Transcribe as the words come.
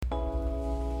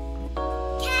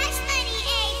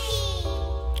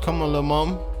Come on, little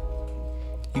mama.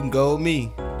 You can go with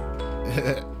me.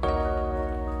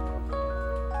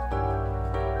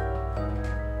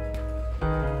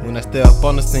 When I step up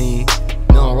on the scene,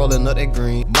 now I'm rolling up that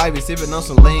green. Might be sipping on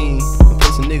some lean.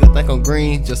 Pussy nigga think I'm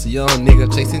green. Just a young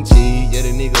nigga chasing cheese. Yeah,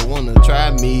 the nigga wanna try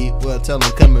me. Well, tell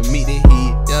him come and meet the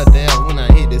heat. Yeah, damn, when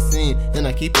I hit the scene, and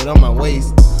I keep it on my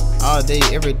waist. All day,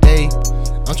 every day,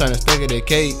 I'm tryna stack that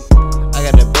cake. I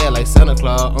got that bag like Santa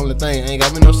Claus. Only thing, ain't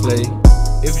got me no sleigh.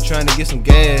 If you tryna get some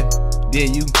gas,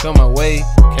 then you can come my way.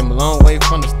 Came a long way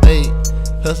from the state.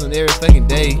 Hustling every fucking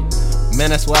day. Man,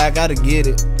 that's why I gotta get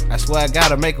it. That's why I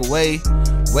gotta make a way.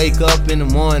 Wake up in the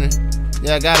morning,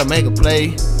 yeah, I gotta make a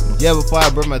play. Yeah, before I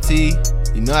brush my teeth,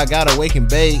 you know I gotta wake and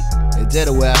bake. It's just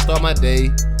the way I start my day.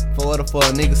 For what the fuck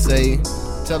a nigga say?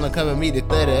 Tell them come and meet the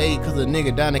 38, cause a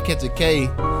nigga down to catch a K.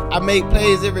 I make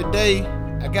plays every day,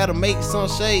 I gotta make some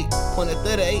shake. Point a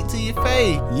 38 to your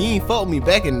face. You ain't fuck me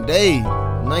back in the day.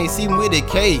 Now you see me with the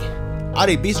K. All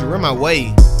these bitches run my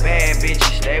way. Bad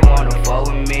bitches, they wanna fuck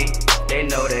with me. They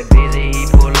know that BizziE, he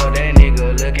pull up, that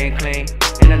nigga looking clean.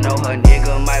 And I know her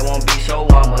nigga might won't be, so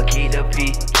I'ma keep the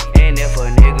P. And if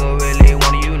a nigga really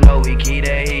want you know we keep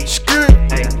that heat.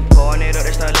 Hey, pouring it up,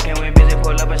 they start looking when BizziE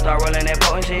pull up and start rolling that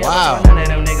potency. Wow. None of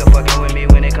them niggas fucking with me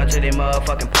when it comes to them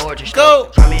motherfucking poetry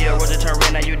stuff. Try me a rose and turn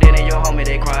red, now you dead and your homie,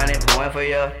 they crying and pouring for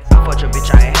ya. I fucked your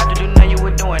bitch, I ain't have to do nothing you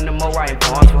were doing, the more writing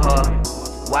poems for her.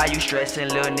 Why you stressing,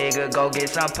 little nigga? Go get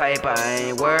some paper. I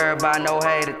ain't worried about no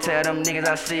hater. Tell them niggas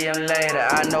I see them later.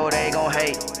 I know they gon'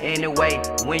 hate. Anyway,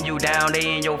 when you down,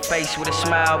 they in your face with a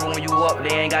smile. But when you up,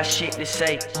 they ain't got shit to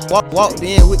say. Walked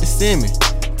in with the semi.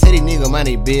 Tell these niggas mind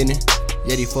they business.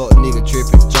 Yeah, these fuck nigga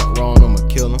trippin'. Jump wrong, I'ma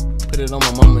kill him. Put it on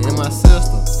my mama and my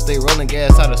sister. Stay rolling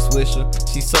gas out of Swisher.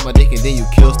 She suck my dick and then you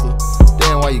kissed her.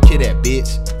 Damn, why you kill that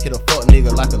bitch? Hit a fuck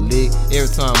nigga like a lick.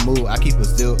 Every time I move, I keep a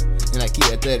zip. And I keep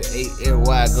that 38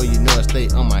 everywhere I go, you know I stay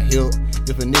on my hip.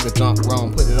 If a nigga jump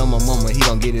wrong, put it on my mama, he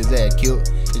gon' get his ass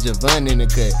killed. It's just Von in the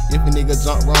cut. If a nigga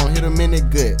jump wrong, hit him in the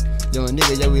gut. Yo, a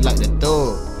nigga, yeah, we like the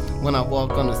thug. When I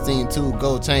walk on the scene, 2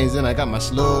 gold chains, and I got my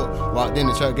slug. Walked in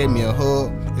the truck, gave me a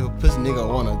hug. If a pussy nigga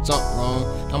wanna jump wrong,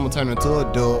 I'ma turn into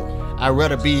a dog. I'd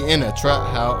rather be in a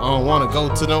trap house, I don't wanna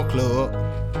go to no club.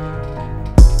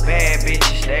 Bad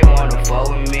bitches, they wanna fuck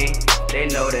with me. They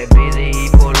know that BizziE, he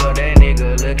pull up, that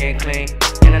nigga looking clean.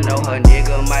 And I know her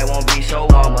nigga might won't be, so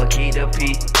I'ma keep the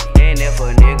P. And if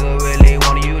a nigga really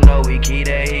want you know we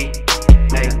keep that heat.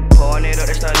 Hey, pouring it up,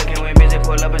 they start looking when BizziE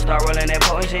pull up and start rolling that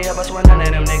potency. Help us when none of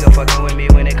them niggas fucking with me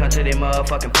when it comes to them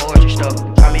motherfucking poetry stuff.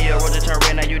 Try me a rose and turn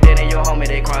red, now you dead and your homie,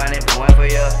 they crying and pouring for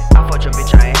ya. I fucked your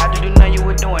bitch, I ain't have to do nothing you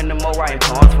were doing, the more writing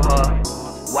poems for her.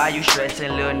 Why you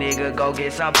stressing, little nigga? Go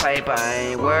get some paper. I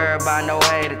ain't worried about no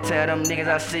hater. Tell them niggas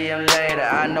I see them later.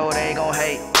 I know they gon'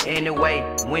 hate. Anyway,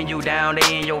 when you down,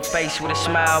 they in your face with a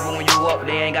smile. But when you up,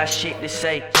 they ain't got shit to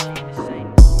say.